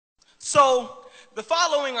So, the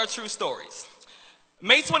following are true stories.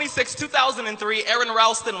 May 26, 2003, Aaron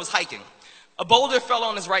Ralston was hiking. A boulder fell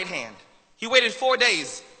on his right hand. He waited 4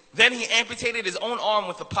 days. Then he amputated his own arm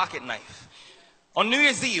with a pocket knife. On New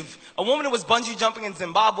Year's Eve, a woman was bungee jumping in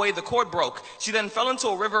Zimbabwe. The cord broke. She then fell into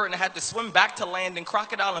a river and had to swim back to land in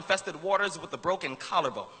crocodile-infested waters with a broken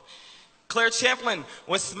collarbone. Claire Champlin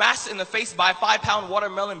was smashed in the face by a 5-pound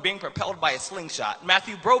watermelon being propelled by a slingshot.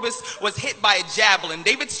 Matthew Brobus was hit by a javelin.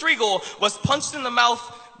 David Striegel was punched in the mouth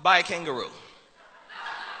by a kangaroo.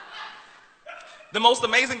 The most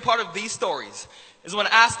amazing part of these stories is when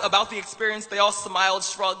asked about the experience, they all smiled,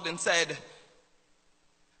 shrugged, and said,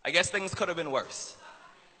 I guess things could have been worse.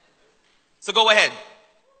 So go ahead.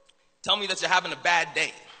 Tell me that you're having a bad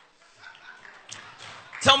day.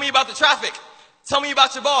 Tell me about the traffic. Tell me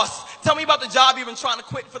about your boss. Tell me about the job you've been trying to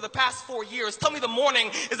quit for the past 4 years. Tell me the morning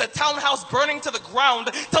is a townhouse burning to the ground.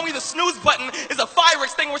 Tell me the snooze button is a fire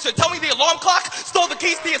extinguisher. Tell me the alarm clock stole the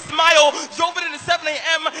keys to your smile, drove it into 7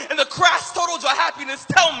 a.m. and the crash totaled your happiness.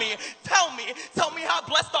 Tell me how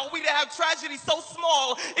blessed are we to have tragedy so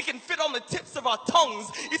small it can fit on the tips of our tongues.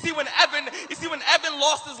 You see, when Evan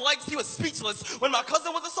lost his legs, he was speechless. When my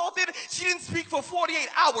cousin was assaulted, she didn't speak for 48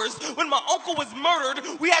 hours. When my uncle was murdered,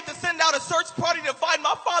 we had to send out a search party to find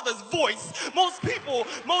my father's voice. Most people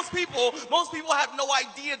have no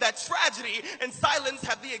idea that tragedy and silence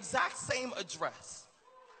have the exact same address.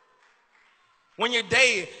 When your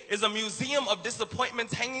day is a museum of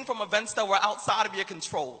disappointments hanging from events that were outside of your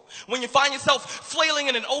control. When you find yourself flailing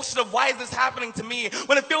in an ocean of why is this happening to me?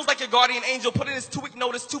 When it feels like your guardian angel put in his 2-week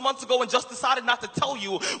notice 2 months ago and just decided not to tell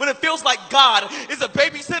you. When it feels like God is a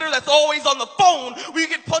babysitter that's always on the phone. When you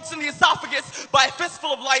get punched in the esophagus by a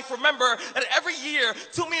fistful of life. Remember that every year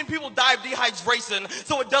 2 million people die of dehydration.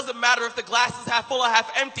 So it doesn't matter if the glass is half full or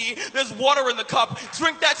half empty. There's water in the cup.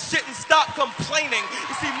 Drink that shit and stop complaining.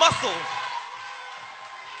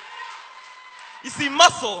 You see,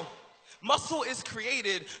 muscle is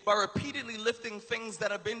created by repeatedly lifting things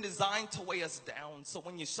that have been designed to weigh us down. So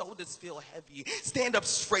when your shoulders feel heavy, stand up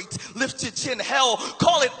straight, lift your chin. Hell,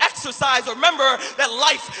 call it exercise. Remember that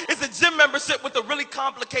life is a gym membership with a really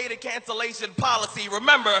complicated cancellation policy.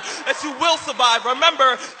 Remember that you will survive.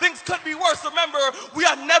 Remember, things could be worse. Remember, we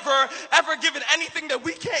are never, ever given anything that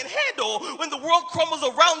we can't handle. When the world crumbles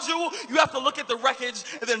around you, you have to look at the wreckage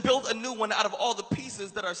and then build a new one out of all the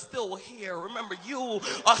pieces that are still here. Remember, you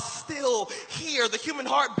are still here. The human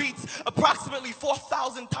heart beats approximately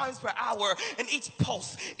 4,000 times per hour, and each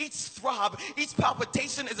pulse, each throb, each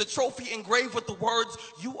palpitation is a trophy engraved with the words,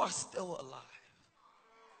 you are still alive.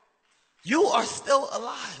 You are still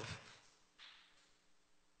alive.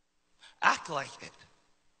 Act like it.